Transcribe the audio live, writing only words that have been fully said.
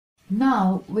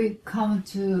Now we come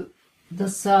to the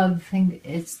third thing,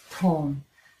 it's tone.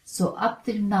 So up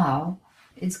till now,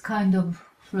 it's kind of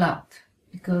flat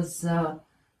because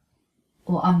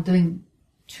I'm doing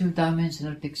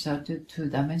two-dimensional picture to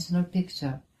two-dimensional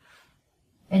picture.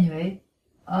 Anyway,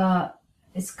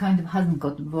 it's kind of hasn't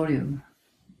got volume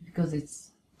because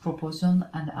it's proportion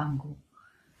and angle.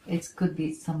 It could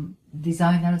be some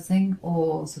designer thing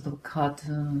or sort of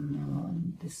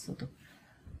cartoon, this sort of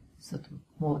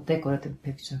more decorative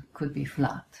picture could be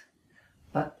flat.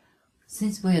 But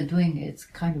since we are doing it, it's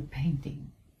kind of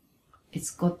painting.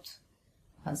 Has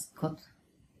got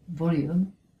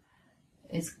volume.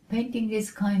 It's painting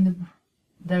is kind of,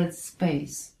 there's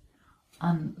space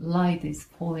and light is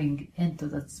falling into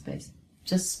that space.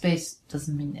 Just space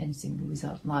doesn't mean anything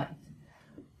without light.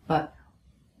 But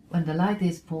when the light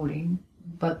is falling,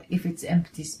 but if it's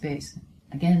empty space,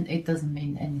 again, it doesn't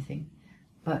mean anything.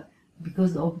 But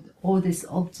because of all this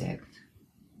object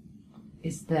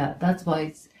is there, that's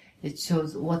why it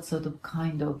shows what sort of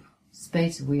kind of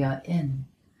space we are in.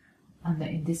 And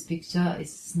in this picture,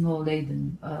 it's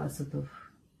snow-laden sort of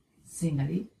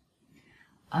scenery.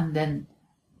 And then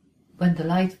when the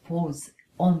light falls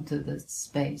onto the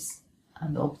space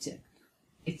and object,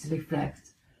 it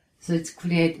reflects. So it's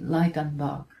create light and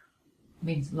dark,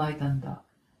 means light and dark.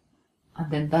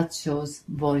 And then that shows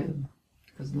volume,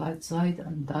 because light side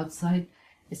and dark side,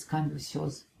 it kind of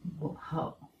shows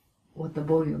what the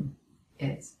volume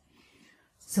is.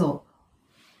 So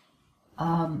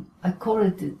I call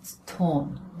it its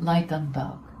tone, light and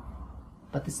dark.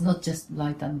 But it's not just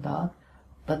light and dark,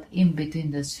 but in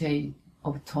between the shade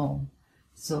of tone.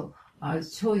 So I'll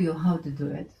show you how to do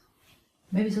it.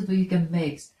 Maybe so that you can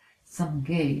make some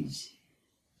gauge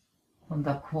on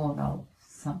the corner of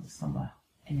somewhere.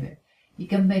 Anyway, you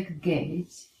can make a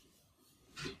gauge.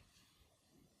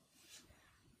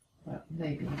 Well,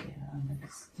 maybe maybe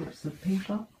strips of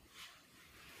paper.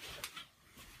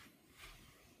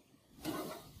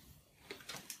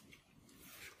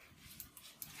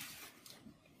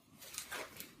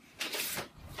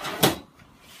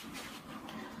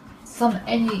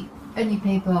 Any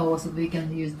paper also, we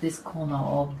can use this corner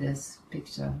of this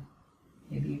picture.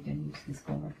 Maybe you can use this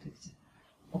corner of the picture.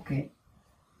 Okay.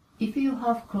 If you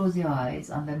have close your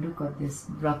eyes and then look at this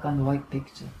black and white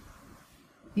picture,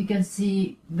 you can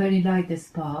see very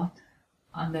lightest part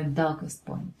and then darkest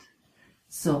point.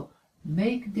 So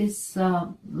make this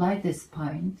lightest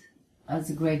point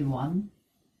as grade 1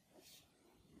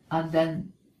 and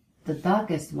then the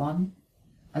darkest one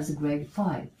as grade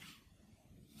 5.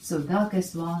 So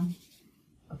darkest one,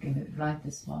 okay,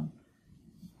 lightest one,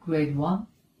 grade 1,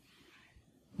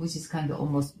 which is kind of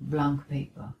almost blank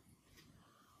paper.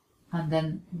 And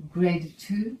then grade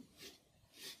 2,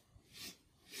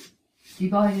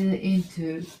 divided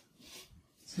into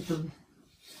sort of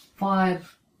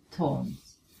 5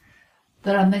 tones.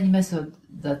 There are many methods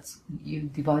that you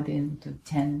divide into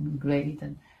 10 grade,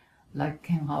 and like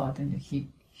Ken Howard, and he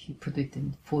put it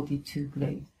in 42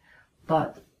 grade.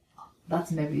 But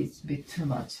that's maybe it's a bit too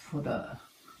much for the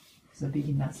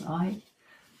beginner's eye.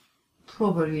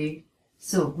 Probably,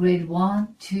 so grade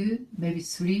 1, 2, maybe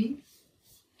 3,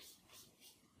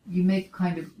 you make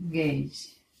kind of gauge.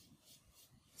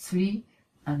 3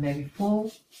 and maybe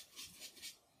 4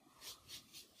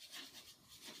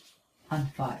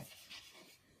 and 5.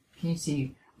 Can you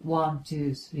see 1,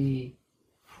 2, 3,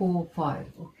 4, 5?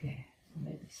 Okay,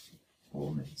 maybe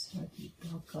 4, maybe slightly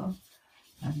darker.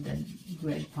 And then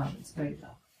grade 5 is very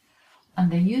dark.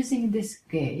 And then using this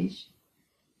gauge,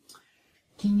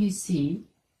 can you see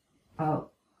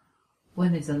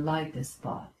when it's the lightest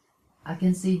part? I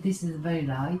can see this is very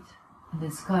light, and the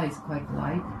sky is quite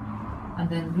light, and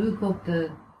then roof of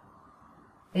the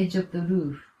edge of the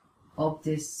roof of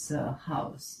this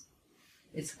house,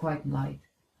 it's quite light,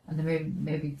 and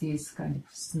maybe this kind of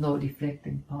snow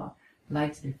reflecting part,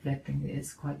 light reflecting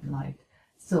is quite light.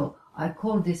 So I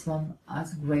call this one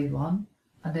as grade 1,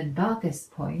 and then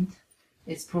darkest point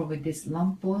is probably this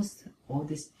lamppost or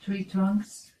this tree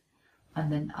trunks,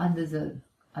 and then under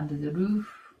the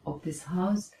roof of this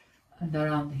house and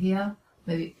around here,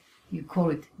 maybe you call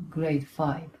it grade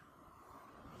 5.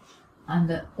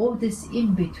 And all this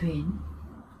in between,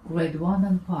 grade 1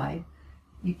 and 5,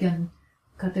 you can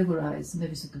categorize.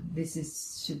 Maybe sort of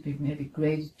should be maybe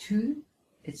grade 2.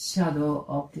 It's shadow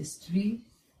of this tree.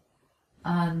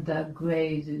 And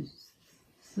grade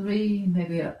 3,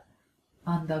 maybe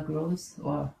undergrowth,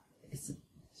 or it's a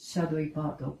shadowy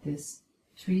part of this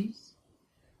trees.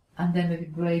 And then maybe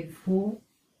grade 4,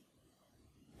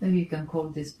 maybe you can call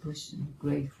this bush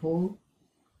grade 4.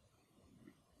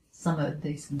 Some of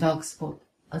this dark spot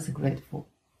as a grade 4.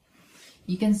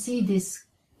 You can see this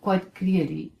quite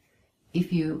clearly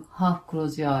if you half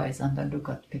close your eyes and then look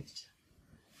at picture.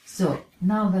 So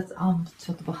now that I'm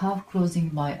sort of half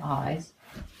closing my eyes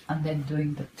and then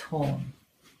doing the tone.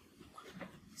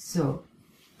 So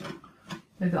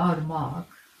maybe I'll mark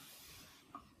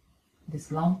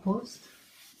this lamppost.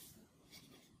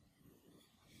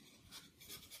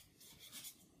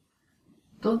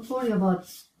 Don't worry about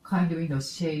kind of,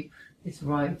 shape is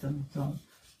right and so on,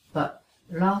 but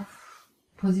rough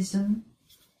position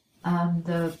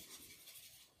and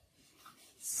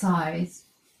size,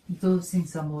 those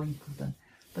things are more important.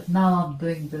 But now I'm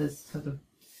doing the sort of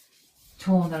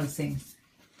tonal things.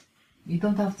 You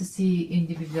don't have to see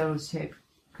individual shape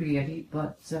clearly,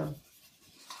 but I'm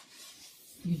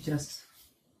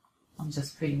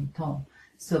just feeling tone.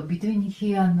 So between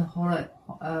here and the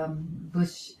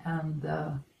bush and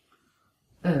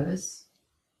earth,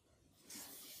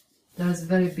 there's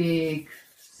very big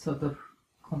sort of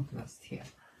contrast here.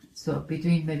 So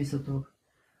between maybe sort of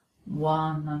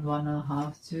 1 and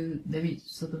 1.5 to maybe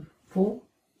sort of 4,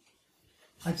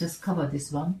 I just cover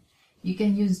this one. You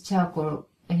can use charcoal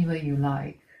any way you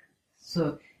like.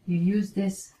 So you use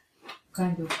this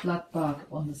kind of flat part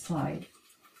on the side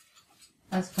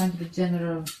as kind of a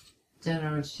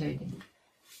general shading.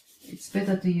 It's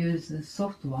better to use the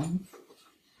soft one,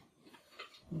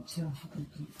 which I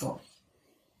haven't got.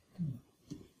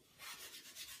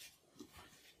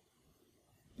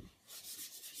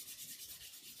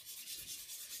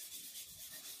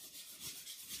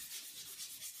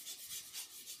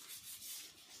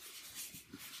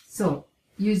 So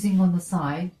using on the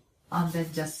side and then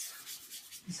just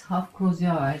half close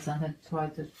your eyes and then try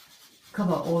to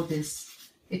cover all this.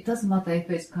 It doesn't matter if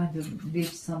it's kind of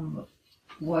leave some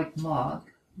white mark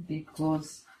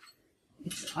because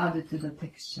it's added to the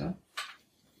texture.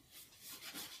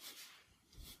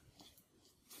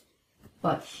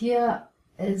 But here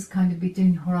is kind of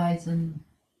between horizon,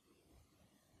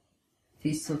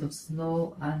 this sort of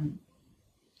snow and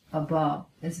above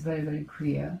is very, very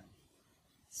clear.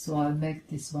 So I'll make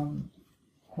this one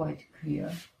quite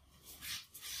clear.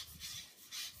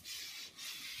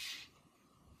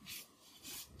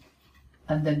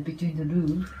 And then between the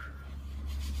roof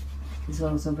is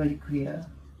also very clear.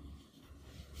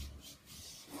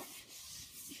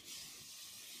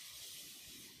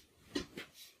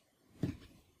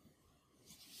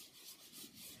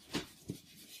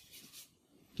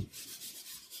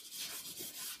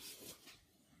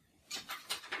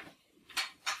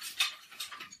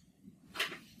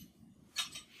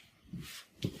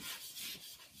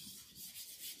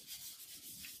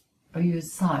 I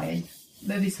use side,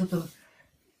 maybe sort of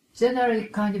generally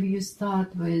kind of you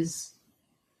start with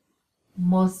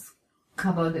most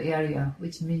covered area,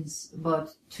 which means about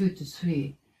 2 to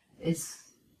 3 is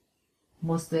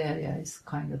most area is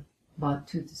kind of about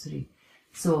 2 to 3.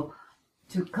 So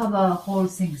to cover whole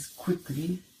things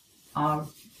quickly,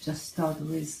 I'll just start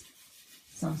with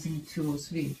something 2 or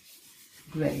 3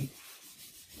 gray.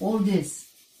 All this,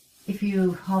 if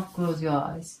you half close your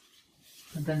eyes,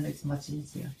 and then it's much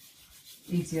easier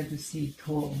to see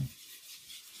tone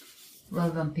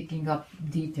rather than picking up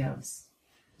details.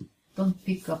 Don't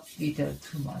pick up detail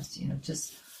too much,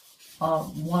 just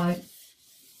wide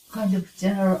kind of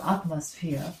general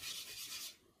atmosphere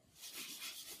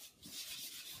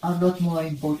are a lot more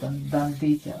important than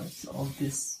details of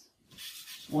this,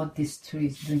 what this tree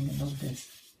is doing and all this.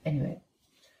 Anyway.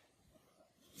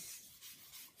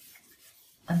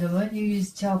 And when you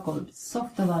use charcoal,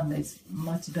 softer one is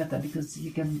much better because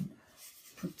you can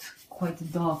put quite a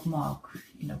dark mark,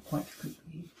 quite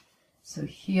quickly. So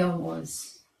here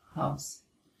was house,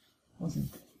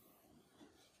 wasn't it?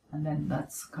 And then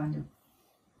that's kind of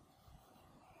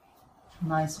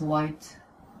nice white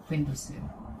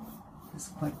windowsill. It's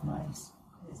quite nice.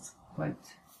 It's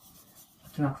quite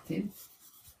attractive.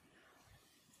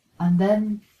 And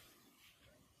then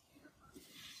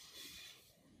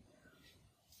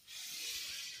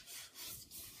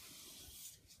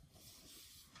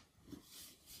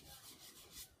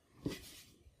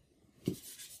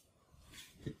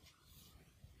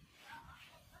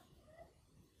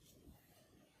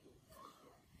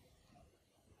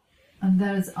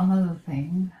there's another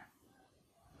thing.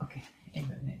 Okay,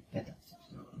 anyway, better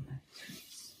to draw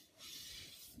trees.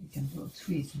 You can draw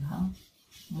trees now.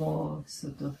 More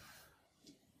sort of.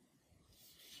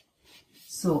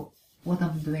 So what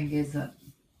I'm doing is a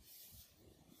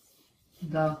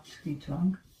dark tree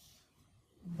trunk,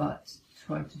 but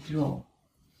try to draw.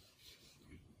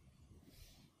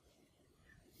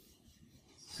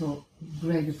 So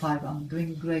grade 5. I'm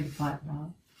doing grade 5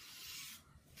 now.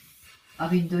 I've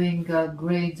been doing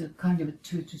grade kind of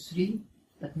 2 to 3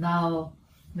 But now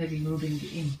maybe moving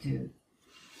into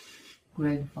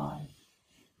grade 5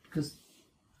 because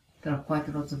there are quite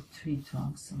a lot of tree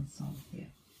trunks and so on here.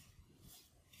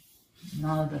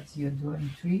 Now that you're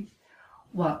drawing tree,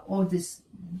 well, all this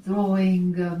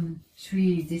drawing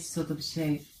tree, this sort of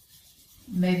shape,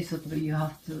 maybe sort of you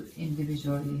have to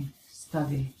individually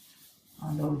study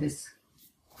and all this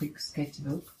quick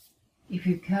sketchbook. If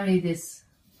you carry this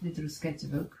little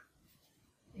sketchbook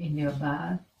in your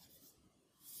bag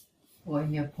or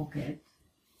in your pocket,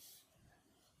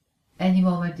 any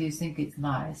moment you think it's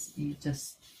nice, you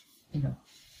just,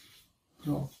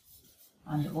 draw.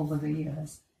 And over the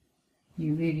years,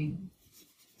 you really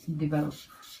develop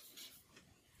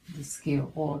the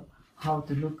skill or how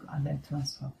to look and then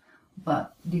transfer.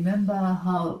 But remember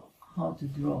how to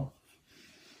draw.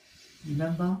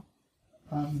 Remember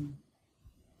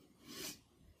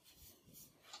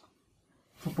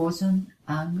proportion,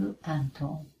 angle, and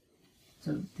tone.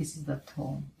 So this is the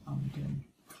tone I'm doing.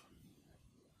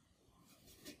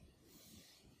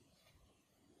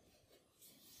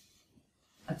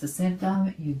 At the same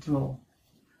time, you draw.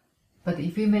 But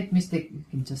if you make mistake, you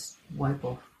can just wipe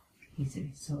off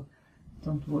easily. So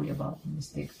don't worry about the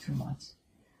mistake too much.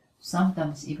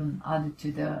 Sometimes even add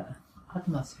to the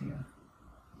atmosphere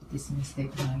this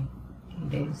mistake line,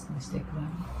 erase mistake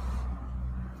line.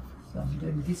 So I'm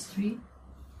doing this tree.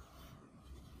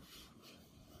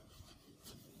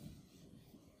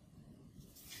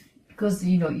 Because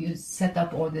you set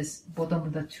up all this bottom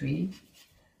of the tree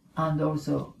and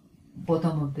also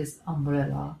bottom of this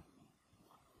umbrella.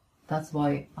 That's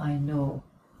why I know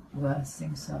where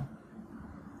things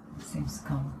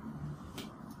come.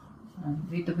 And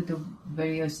a little bit of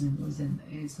variation within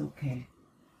is okay,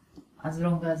 as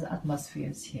long as the atmosphere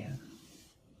is here.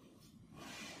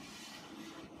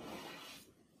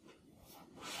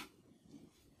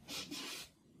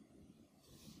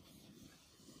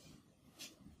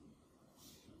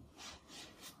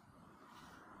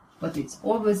 But it's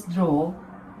always draw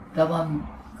the one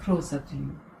closer to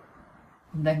you,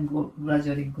 and then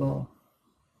gradually go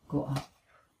up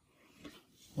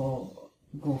or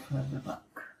go further back.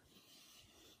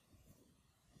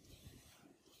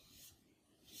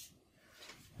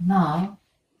 Now,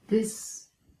 this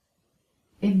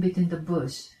in between the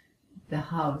bush, the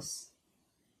house,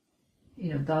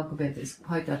 dark bed is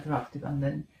quite attractive, and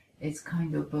then it's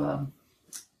kind of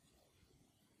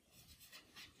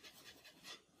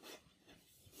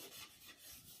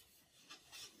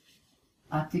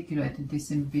articulate this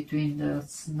in between the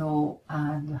snow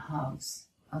and the house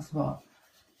as well.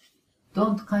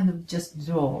 Don't kind of just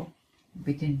draw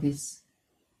between this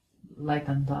light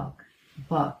and dark,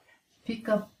 but pick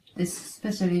up this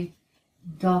especially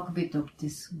dark bit of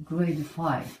this grade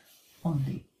 5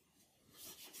 only.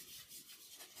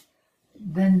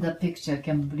 Then the picture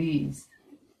can breathe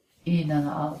in and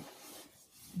out.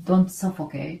 Don't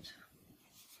suffocate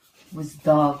with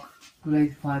dark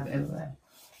grade 5 everywhere.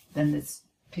 Then this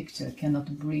picture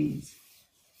cannot breathe.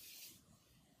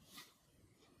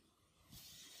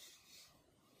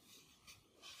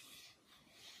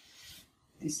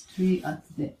 This tree at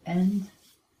the end,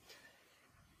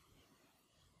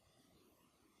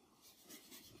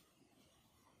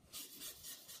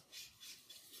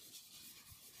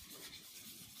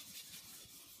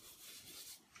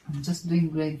 I'm just doing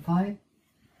grade 5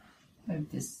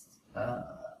 with this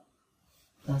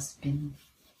dustbin.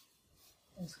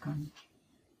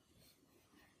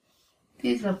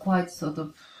 These are quite sort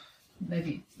of,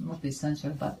 maybe not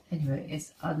essential, but anyway,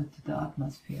 it's added to the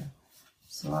atmosphere.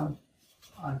 So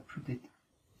I'll put it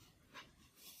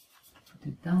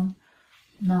down.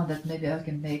 Now that maybe I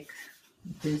can make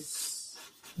this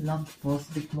lamp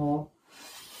post a bit more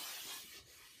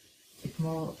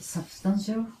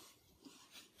substantial,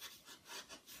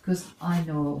 because I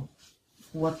know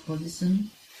what position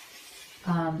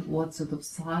and what sort of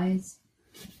size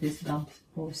this lamp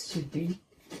post should be.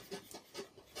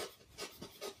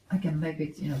 I can make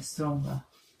it, stronger.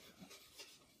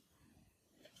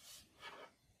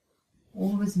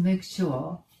 Always make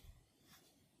sure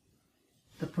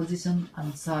the position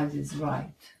and size is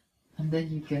right, and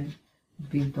then you can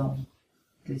build on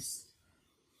this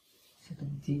sort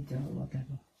of detail or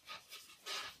whatever.